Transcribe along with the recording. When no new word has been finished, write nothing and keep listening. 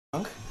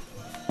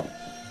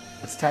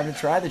It's time to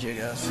try the jigos.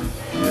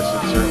 Yes,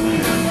 it certainly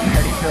is.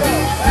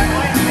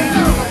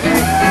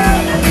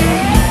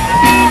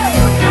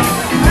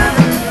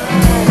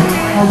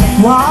 Come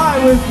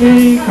fly with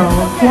me,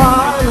 come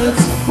fly,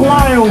 let's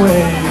fly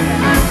away.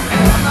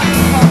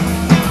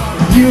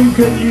 You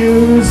could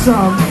use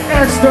some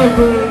extra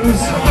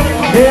booze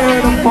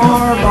here to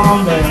far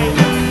Bombay.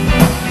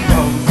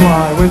 Come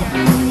fly with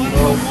me,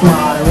 we'll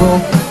fly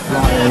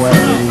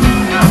away.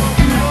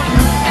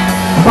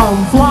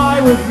 Come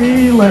fly with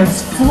me,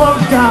 let's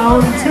float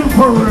down to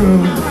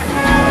Peru.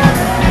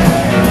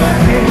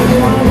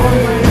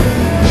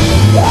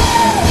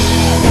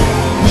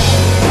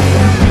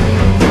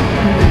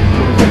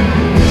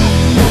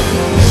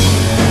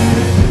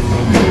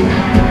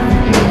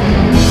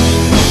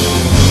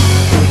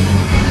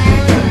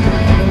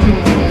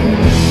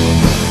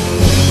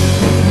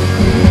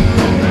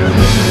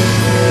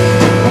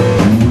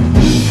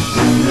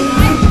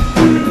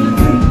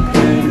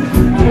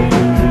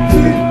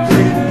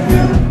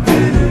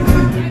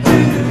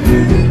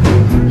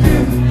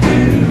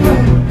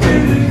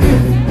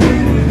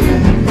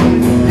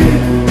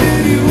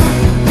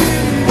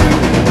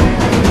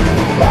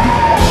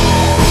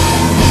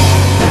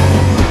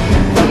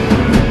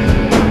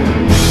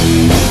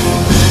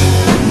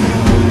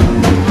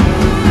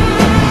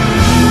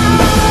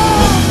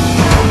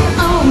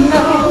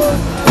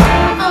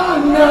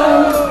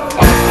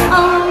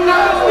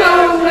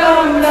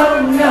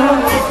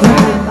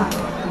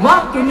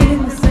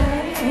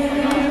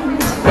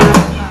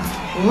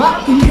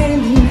 Walking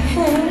hand in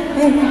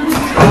hand,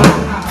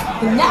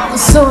 and that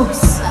was so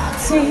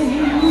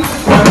exciting.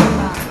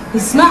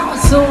 His smile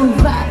was so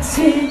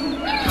inviting.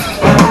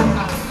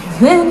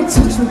 Then he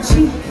touched my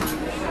cheek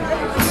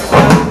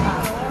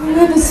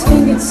with his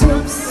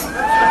fingertips.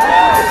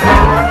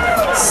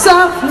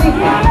 Softly,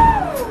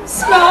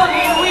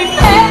 slowly we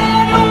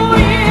fed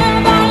away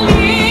the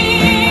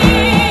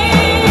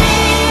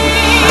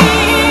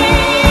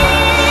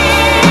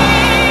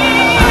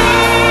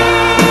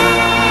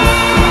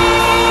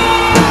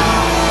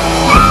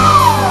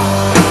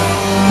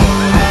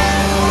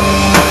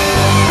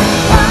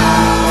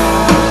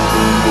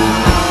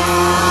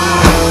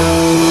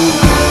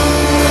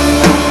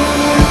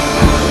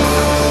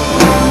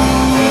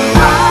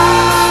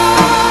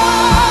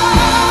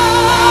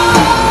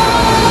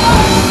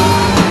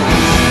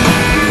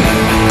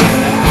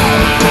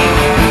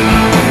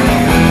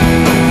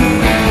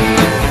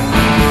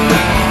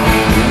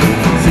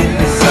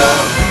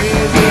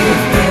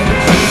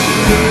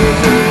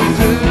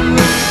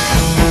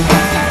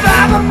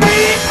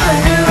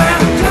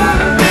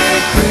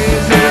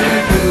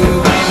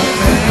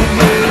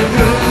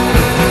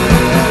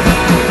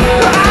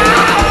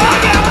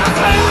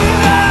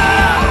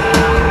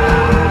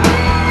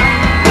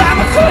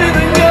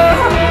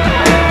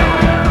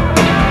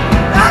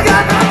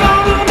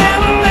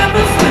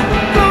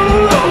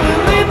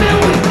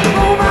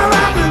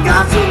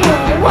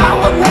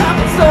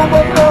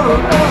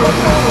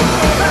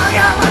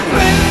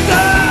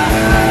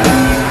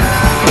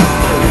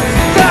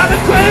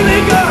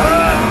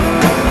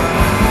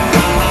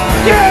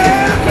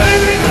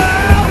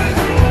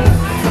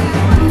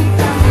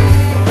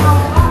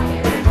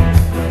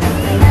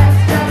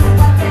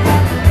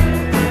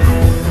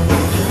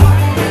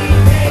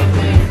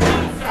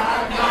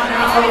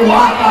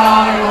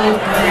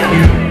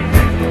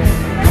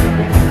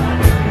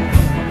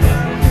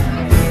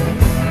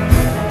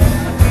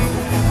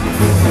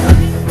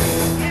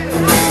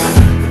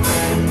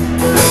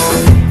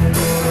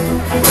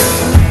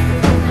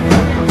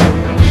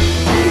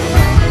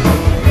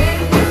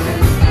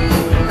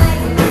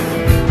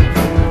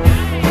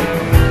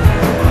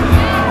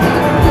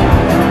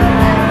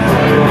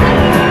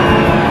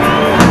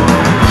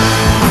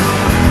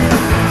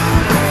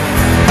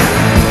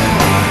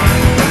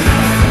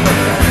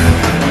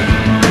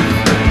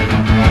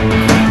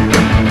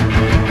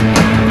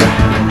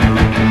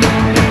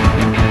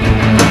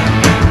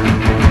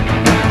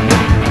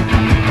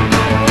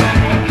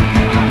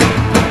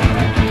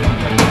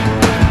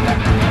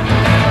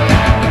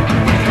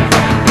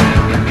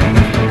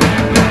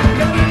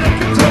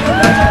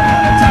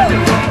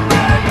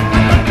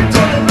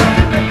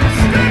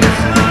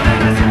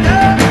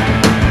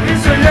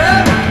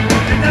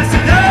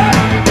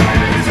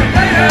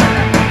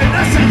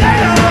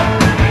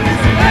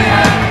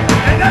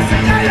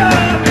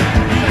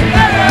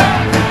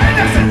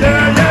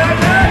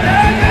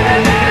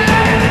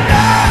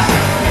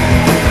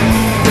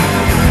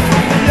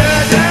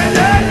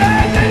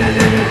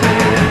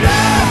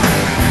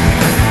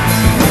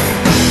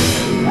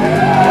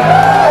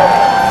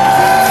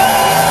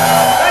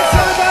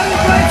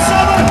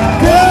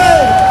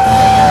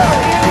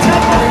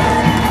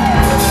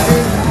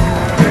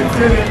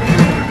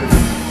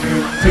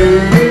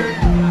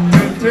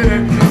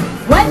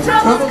when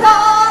trouble's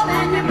cold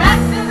and your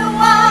back's to the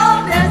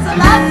wall, there's a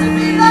lot to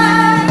be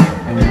learned.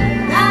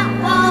 That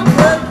one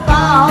would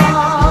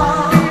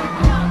fall.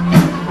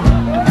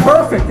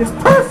 Perfect, it's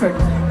perfect.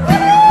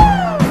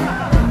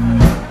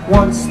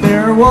 Once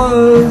there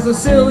was a a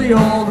silly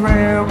old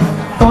ram,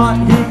 thought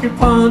he could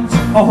punch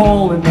a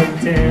hole in the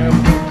dam.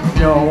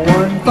 No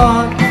one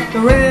thought the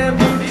ram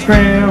would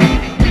scram,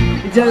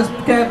 he just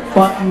kept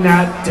butting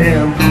that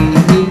dam.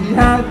 He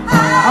had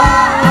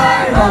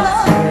high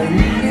hopes, and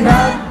he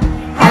had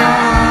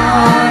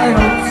high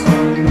hopes,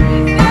 and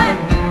he had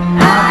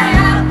high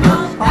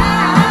hopes,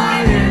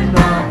 high in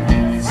the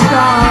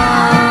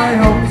sky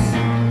hopes.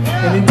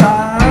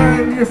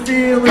 Anytime you're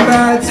feeling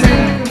bad,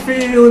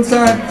 feeling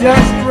sad,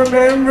 just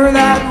remember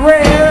that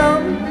ram.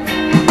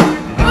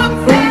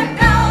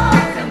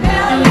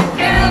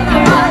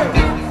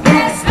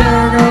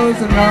 There goes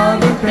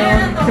another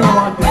belly killer.